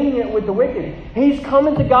be lenient with the wicked. He's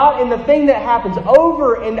coming to God, and the thing that happens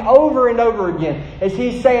over and over and over again is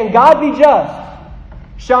he's saying, God, be just.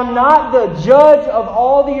 Shall not the judge of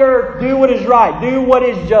all the earth do what is right, do what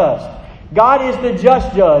is just? God is the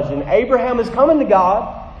just judge. And Abraham is coming to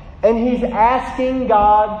God, and he's asking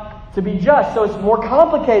God to be just. So it's more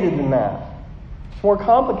complicated than that. It's more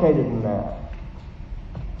complicated than that.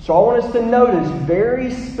 So I want us to notice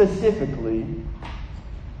very specifically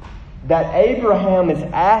that Abraham is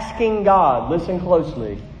asking God, listen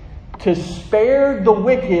closely, to spare the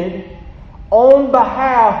wicked on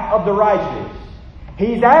behalf of the righteous.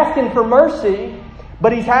 He's asking for mercy,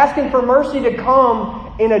 but he's asking for mercy to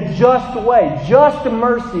come in a just way, just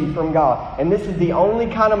mercy from God. And this is the only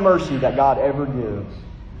kind of mercy that God ever gives.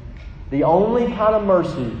 The only kind of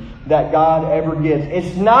mercy that God ever gives.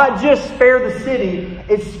 It's not just spare the city,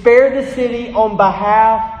 it's spare the city on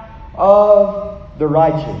behalf of the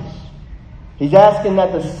righteous. He's asking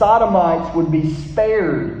that the Sodomites would be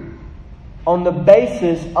spared on the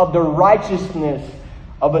basis of the righteousness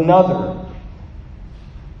of another.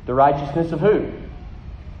 The righteousness of who?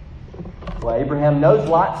 Well, Abraham knows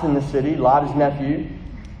Lot's in the city, Lot, his nephew.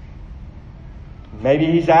 Maybe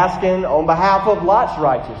he's asking on behalf of Lot's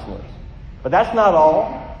righteousness. But that's not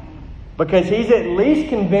all. Because he's at least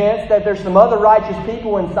convinced that there's some other righteous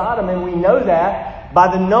people in Sodom, and we know that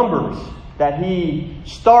by the numbers that he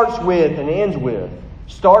starts with and ends with.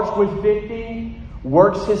 Starts with 50,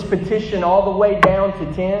 works his petition all the way down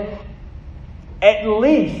to 10. At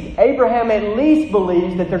least, Abraham at least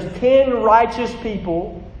believes that there's 10 righteous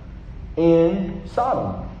people in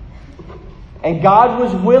Sodom. And God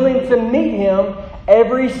was willing to meet him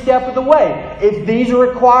every step of the way. If these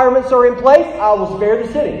requirements are in place, I will spare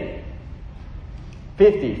the city.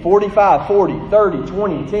 50, 45, 40, 30,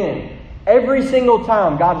 20, 10. Every single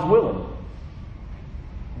time God is willing.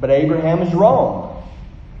 But Abraham is wrong.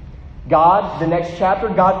 God, the next chapter,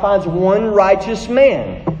 God finds one righteous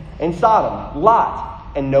man in Sodom,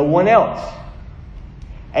 Lot, and no one else.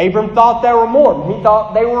 Abram thought there were more. He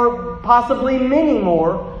thought they were possibly many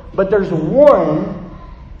more. But there's one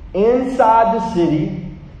inside the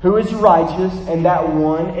city who is righteous, and that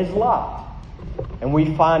one is Lot. And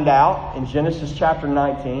we find out in Genesis chapter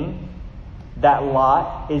 19 that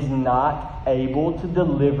Lot is not able to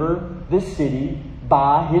deliver the city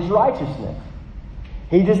by his righteousness.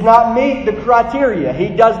 He does not meet the criteria. He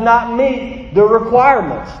does not meet the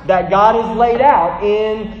requirements that God has laid out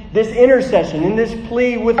in this intercession, in this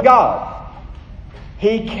plea with God.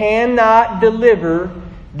 He cannot deliver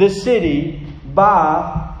the city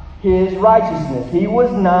by his righteousness. He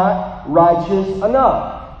was not righteous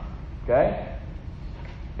enough. Okay?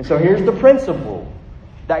 And so here's the principle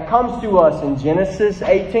that comes to us in Genesis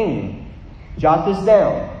 18. Jot this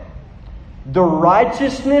down. The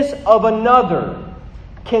righteousness of another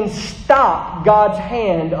can stop God's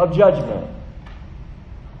hand of judgment.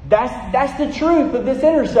 That's the truth of this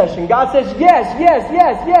intercession. God says, yes, yes,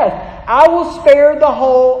 yes, yes. I will spare the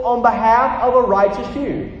whole on behalf of a righteous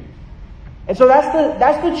few. And so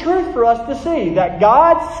that's the truth for us to see. That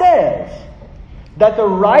God says that the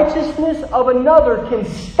righteousness of another can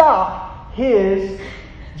stop his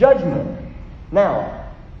judgment.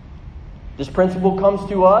 Now, this principle comes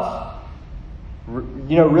to us,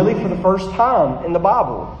 really for the first time in the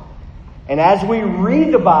Bible. And as we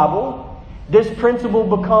read the Bible, this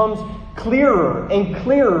principle becomes clearer and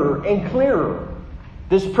clearer and clearer.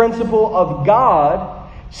 This principle of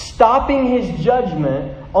God stopping his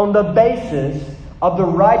judgment on the basis of the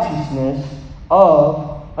righteousness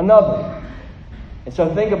of another. And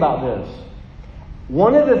so think about this.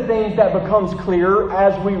 One of the things that becomes clear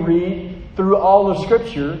as we read through all of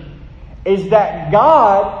Scripture is that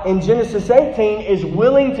God, in Genesis 18, is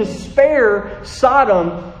willing to spare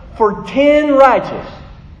Sodom for 10 righteous.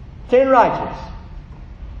 10 righteous.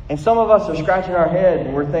 And some of us are scratching our head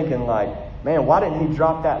and we're thinking like, man, why didn't He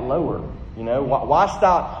drop that lower? You know, why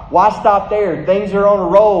stop there? Things are on a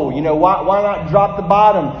roll. You know, why not drop the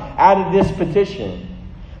bottom out of this petition?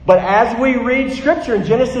 But as we read Scripture in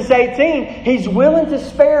Genesis 18, He's willing to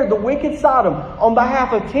spare the wicked Sodom on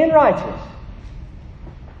behalf of 10 righteous.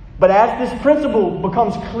 But as this principle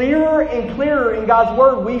becomes clearer and clearer in God's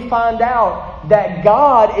Word, we find out that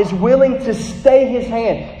God is willing to stay His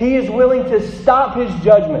hand. He is willing to stop His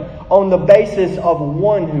judgment on the basis of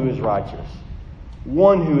one who is righteous.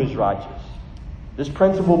 One who is righteous. This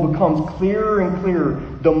principle becomes clearer and clearer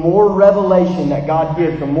the more revelation that God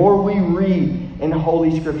gives, the more we read in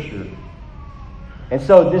Holy Scripture. And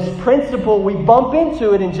so this principle, we bump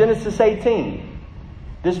into it in Genesis 18.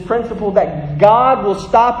 This principle that God will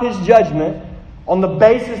stop His judgment on the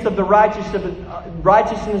basis of the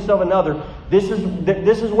righteousness of another. This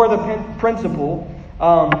is where the principle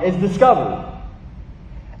is discovered.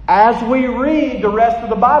 As we read the rest of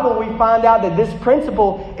the Bible, we find out that this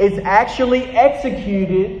principle is actually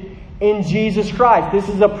executed in Jesus Christ. This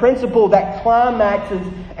is a principle that climaxes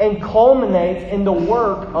and culminates in the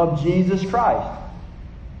work of Jesus Christ.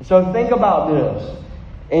 So think about this.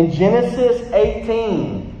 In Genesis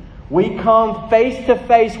 18, we come face to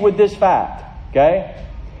face with this fact, okay?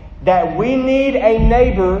 That we need a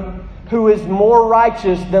neighbor who is more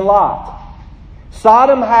righteous than Lot.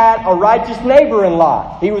 Sodom had a righteous neighbor in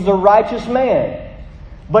Lot. He was a righteous man.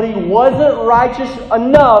 But he wasn't righteous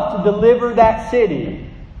enough to deliver that city.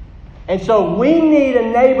 And so we need a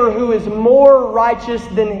neighbor who is more righteous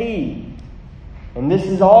than he. And this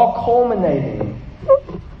is all culminating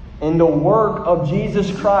in the work of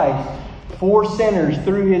Jesus Christ for sinners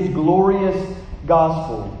through His glorious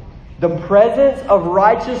gospel. The presence of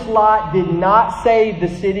righteous Lot did not save the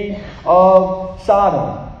city of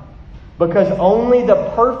Sodom. Because only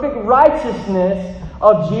the perfect righteousness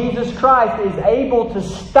of Jesus Christ is able to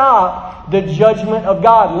stop the judgment of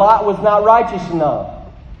God. Lot was not righteous enough.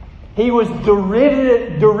 He was he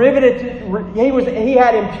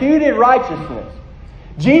had imputed righteousness.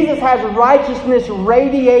 Jesus has righteousness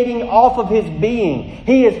radiating off of His being.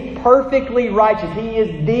 He is perfectly righteous. He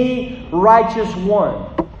is the righteous one.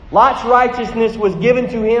 Lot's righteousness was given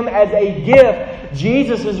to him as a gift.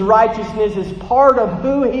 Jesus' righteousness is part of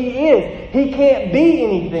who He is. He can't be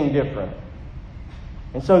anything different.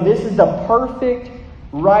 And so this is the perfect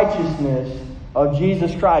righteousness of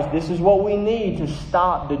Jesus Christ. This is what we need to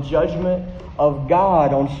stop the judgment of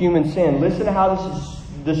God on human sin. Listen to how this is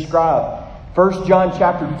described. 1 John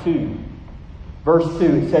chapter 2, verse 2.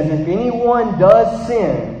 It says, if anyone does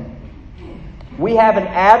sin, we have an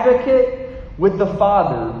advocate with the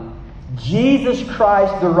Father, Jesus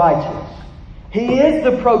Christ the righteous. He is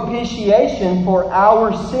the propitiation for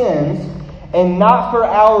our sins, and not for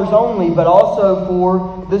ours only, but also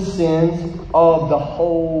for the sins of the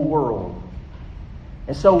whole world.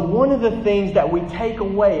 And so one of the things that we take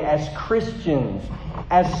away as Christians,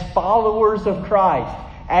 as followers of Christ,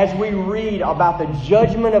 as we read about the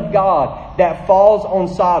judgment of God that falls on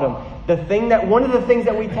Sodom, one of the things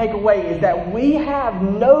that we take away is that we have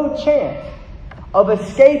no chance of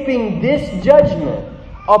escaping this judgment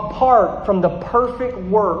apart from the perfect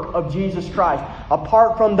work of Jesus Christ,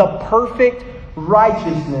 apart from the perfect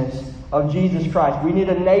righteousness of Jesus Christ. We need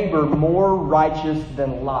a neighbor more righteous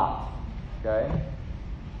than Lot. Okay?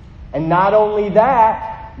 And not only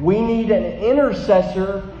that, we need an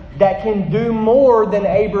intercessor that can do more than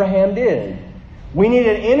Abraham did. We need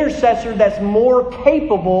an intercessor that's more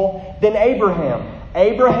capable than Abraham.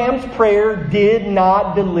 Abraham's prayer did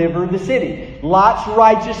not deliver the city. Lot's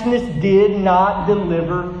righteousness did not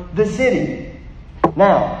deliver the city.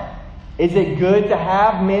 Now, is it good to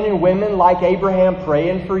have men and women like Abraham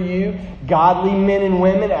praying for you? Godly men and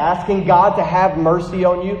women asking God to have mercy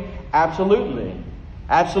on you? Absolutely.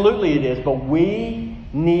 Absolutely it is. But we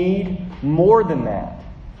need more than that.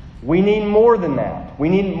 We need more than that. We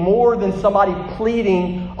need more than somebody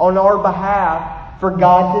pleading on our behalf for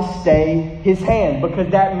God to stay His hand.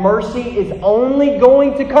 Because that mercy is only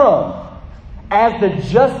going to come as the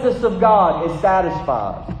justice of God is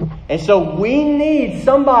satisfied. And so we need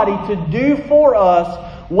somebody to do for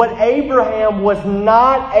us what Abraham was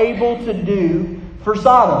not able to do for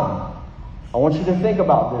Sodom. I want you to think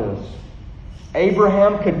about this.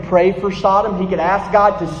 Abraham could pray for Sodom. He could ask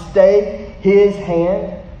God to stay His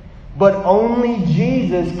hand. But only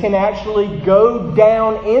Jesus can actually go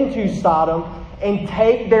down into Sodom and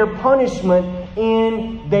take their punishment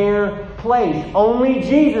in their place. Only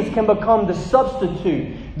Jesus can become the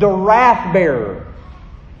substitute, the wrath bearer,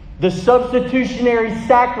 the substitutionary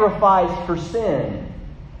sacrifice for sin.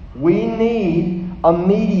 We need a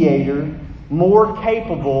mediator more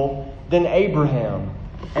capable than Abraham.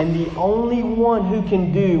 And the only one who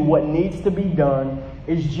can do what needs to be done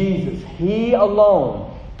is Jesus. He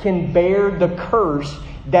alone can bear the curse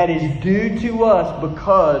that is due to us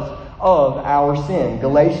because of our sin.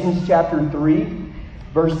 Galatians chapter 3,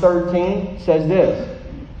 verse 13 says this: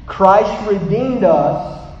 Christ redeemed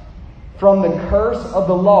us from the curse of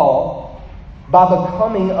the law by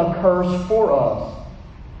becoming a curse for us.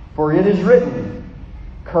 For it is written,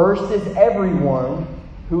 cursed is everyone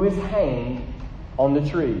who is hanged on the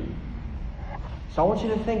tree. So I want you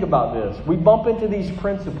to think about this. We bump into these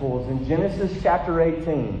principles in Genesis chapter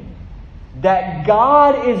 18. That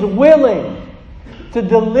God is willing to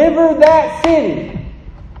deliver that city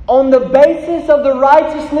on the basis of the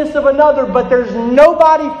righteousness of another, but there's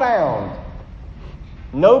nobody found.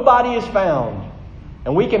 Nobody is found.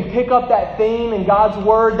 And we can pick up that theme in God's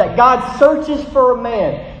Word, that God searches for a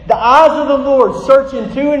man. The eyes of the Lord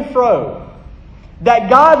searching to and fro. That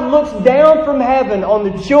God looks down from heaven on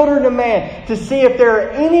the children of man to see if there are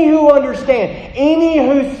any who understand, any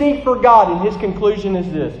who seek for God. And His conclusion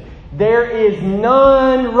is this: there is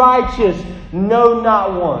none righteous, no,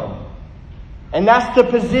 not one. And that's the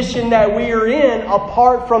position that we are in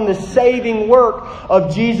apart from the saving work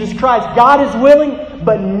of Jesus Christ. God is willing,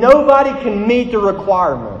 but nobody can meet the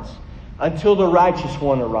requirements until the righteous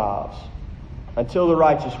one arrives. Until the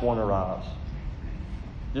righteous one arrives.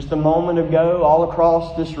 Just a moment ago, all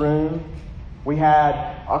across this room, we had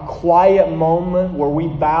a quiet moment where we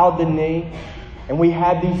bowed the knee and we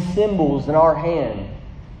had these symbols in our hand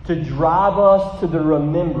to drive us to the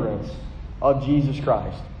remembrance of Jesus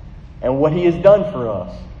Christ and what He has done for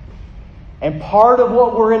us. And part of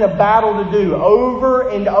what we're in a battle to do over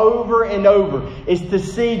and over and over is to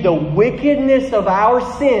see the wickedness of our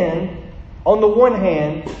sin on the one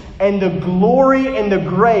hand and the glory and the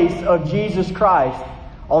grace of Jesus Christ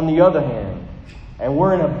on the other hand. And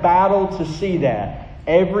we're in a battle to see that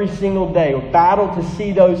every single day. A battle to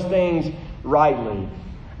see those things rightly.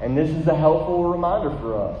 And this is a helpful reminder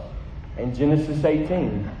for us in Genesis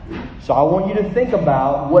 18. So I want you to think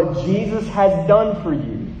about what Jesus has done for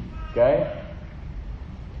you. Okay?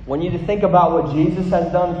 I want you to think about what Jesus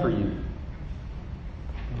has done for you.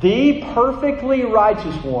 The perfectly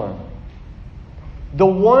righteous one. The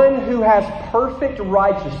one who has perfect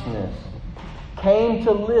righteousness came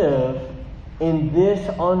to live in this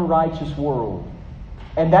unrighteous world.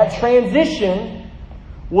 And that transition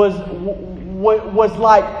was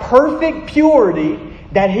like perfect purity,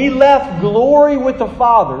 that He left glory with the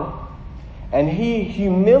Father and He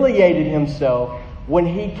humiliated Himself when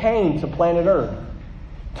He came to planet Earth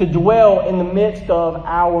to dwell in the midst of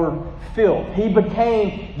our filth. He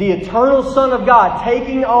became the eternal Son of God,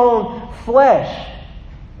 taking on flesh.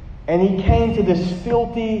 And He came to this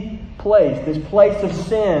filthy place, this place of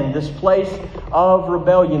sin, this place of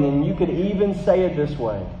rebellion. And you could even say it this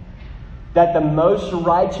way, that the most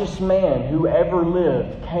righteous man who ever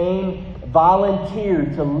lived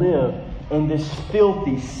volunteered to live in this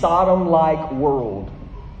filthy, Sodom-like world.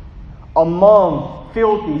 Among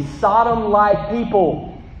filthy, Sodom-like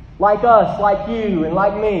people, like us, like you, and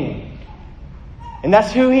like me. And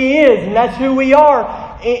that's who He is, and that's who we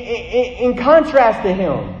are in contrast to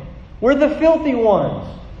Him. We're the filthy ones.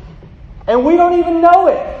 And we don't even know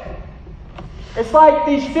it. It's like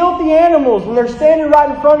these filthy animals, and they're standing right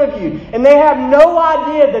in front of you, and they have no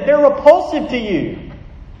idea that they're repulsive to you.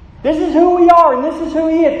 This is who we are, and this is who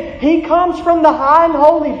He is. He comes from the high and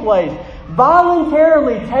holy place,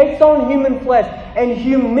 voluntarily takes on human flesh, and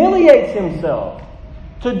humiliates Himself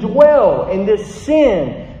to dwell in this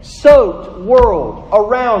sin-soaked world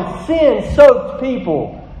around sin-soaked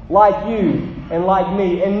people like you and like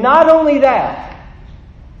me. And not only that,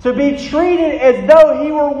 to be treated as though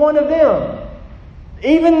He were one of them,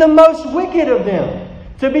 even the most wicked of them.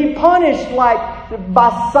 To be punished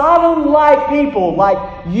by Sodom-like people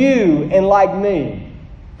like you and like me.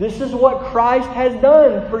 This is what Christ has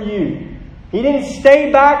done for you. He didn't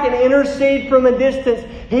stay back and intercede from a distance.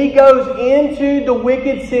 He goes into the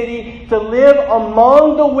wicked city to live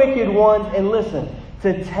among the wicked ones and listen,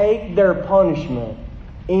 to take their punishment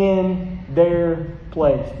in their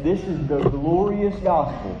place. This is the glorious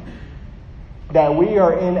gospel. That we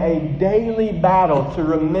are in a daily battle to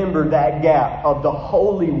remember that gap of the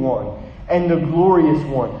Holy One and the glorious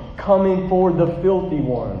One coming for the filthy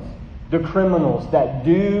ones, the criminals that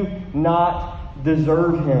do not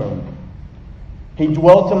deserve Him. He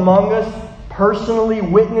dwelt among us personally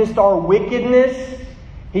witnessed our wickedness.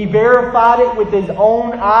 He verified it with His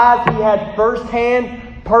own eyes. He had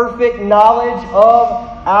firsthand, perfect knowledge of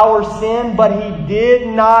our sin, but He did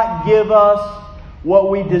not give us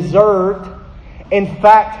what we deserved. In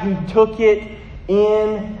fact, He took it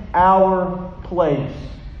in our place.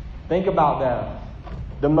 Think about that.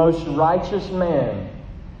 The most righteous man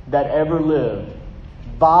that ever lived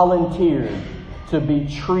volunteered to be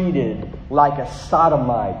treated like a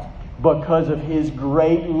sodomite because of His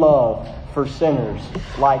great love for sinners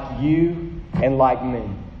like you and like me.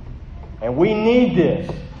 And we need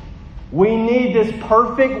this. We need this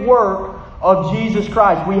perfect work of Jesus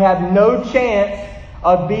Christ. We have no chance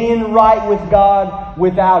of being right with God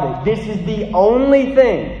without it. This is the only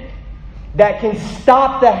thing that can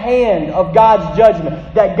stop the hand of God's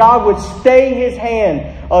judgment, that God would stay His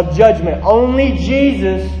hand of judgment. Only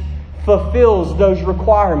Jesus fulfills those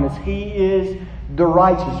requirements. He is the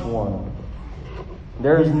righteous one.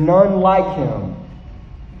 There is none like Him.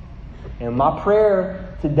 And my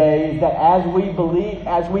prayer today is that as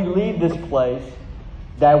we leave this place,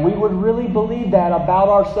 that we would really believe that about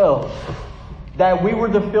ourselves. That we were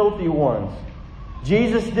the filthy ones.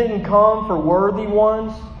 Jesus didn't come for worthy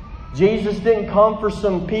ones. Jesus didn't come for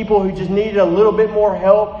some people who just needed a little bit more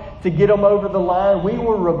help to get them over the line. We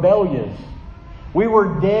were rebellious. We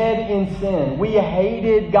were dead in sin. We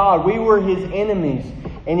hated God. We were His enemies.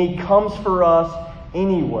 And He comes for us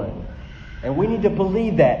anyway. And we need to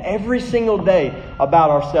believe that every single day about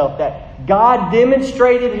ourselves. That God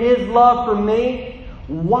demonstrated His love for me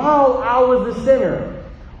while I was a sinner.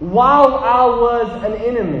 While I was an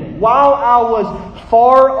enemy. While I was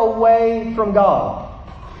far away from God.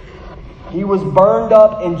 He was burned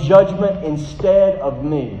up in judgment instead of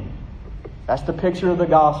me. That's the picture of the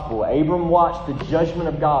gospel. Abram watched the judgment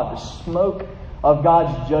of God, the smoke of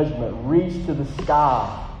God's judgment reach to the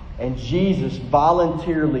sky. And Jesus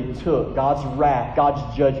voluntarily took God's wrath,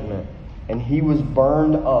 God's judgment, and He was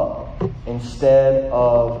burned up instead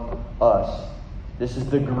of us. This is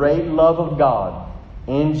the great love of God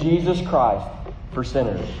in Jesus Christ for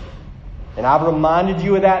sinners. And I've reminded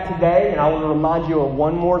you of that today, and I want to remind you of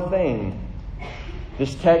one more thing.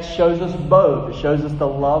 This text shows us both. It shows us the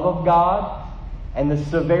love of God and the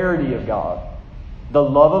severity of God. The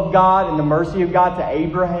love of God and the mercy of God to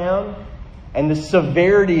Abraham, and the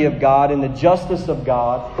severity of God and the justice of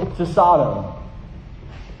God to Sodom.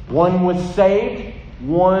 One was saved,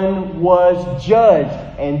 one was judged,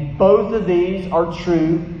 and both of these are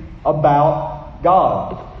true about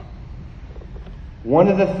God. One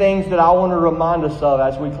of the things that I want to remind us of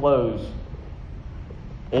as we close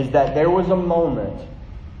is that there was a moment,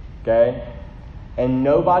 okay? And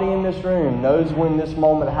nobody in this room knows when this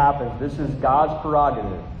moment happens. This is God's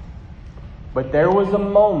prerogative. But there was a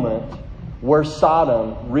moment where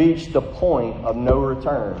Sodom reached the point of no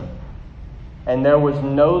return. And there was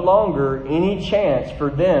no longer any chance for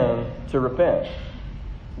them to repent.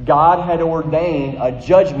 God had ordained a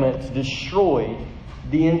judgment to destroy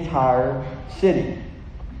the entire city.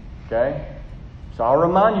 Okay? So I'll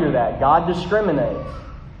remind you of that. God discriminates.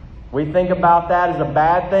 We think about that as a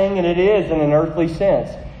bad thing, and it is in an earthly sense.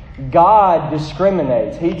 God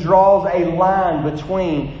discriminates. He draws a line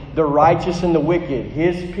between the righteous and the wicked,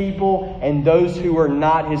 His people and those who are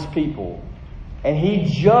not His people. And He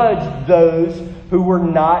judged those who were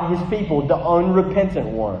not His people, the unrepentant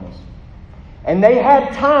ones. And they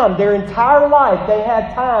had time, their entire life, they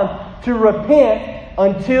had time to repent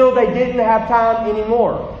until they didn't have time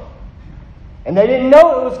anymore. And they didn't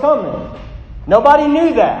know it was coming. Nobody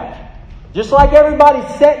knew that. Just like everybody's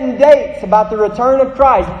setting dates about the return of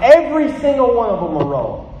Christ, every single one of them were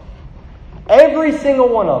wrong. Every single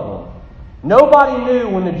one of them. Nobody knew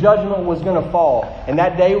when the judgment was going to fall. And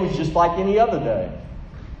that day was just like any other day.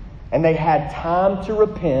 And they had time to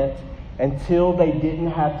repent until they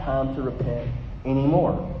didn't have time to repent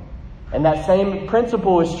anymore. And that same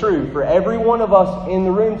principle is true for every one of us in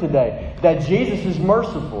the room today. That Jesus is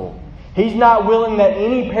merciful. He's not willing that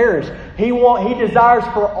any perish. He desires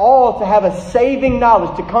for all to have a saving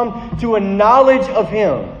knowledge, to come to a knowledge of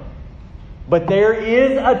Him. But there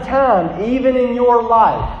is a time, even in your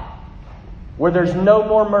life, where there's no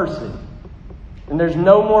more mercy. And there's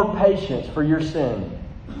no more patience for your sin.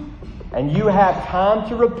 And you have time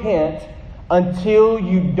to repent until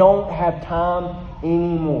you don't have time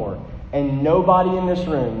anymore. And nobody in this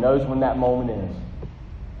room knows when that moment is.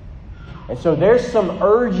 And so there's some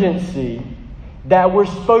urgency that we're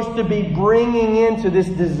supposed to be bringing into this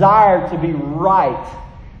desire to be right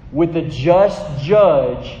with the just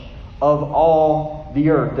judge of all the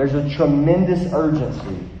earth. There's a tremendous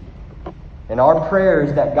urgency. And our prayer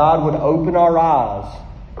is that God would open our eyes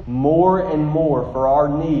more and more for our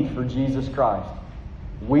need for Jesus Christ.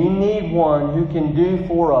 We need one who can do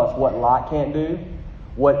for us what Lot can't do,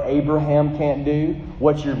 what Abraham can't do,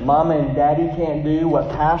 what your mama and daddy can't do, what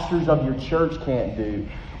pastors of your church can't do.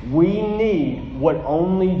 We need what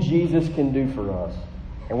only Jesus can do for us.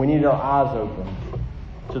 And we need our eyes open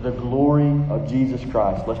to the glory of Jesus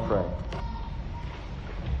Christ. Let's pray.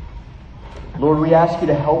 Lord, we ask you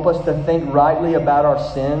to help us to think rightly about our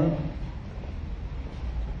sin.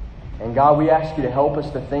 And God, we ask you to help us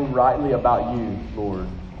to think rightly about you, Lord.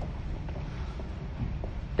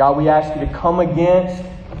 God, we ask you to come against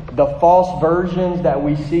the false versions that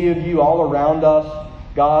we see of you all around us,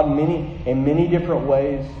 God, in many different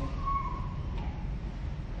ways.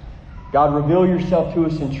 God, reveal yourself to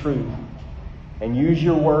us in truth and use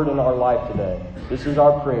your word in our life today. This is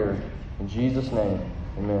our prayer. In Jesus' name,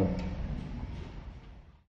 amen.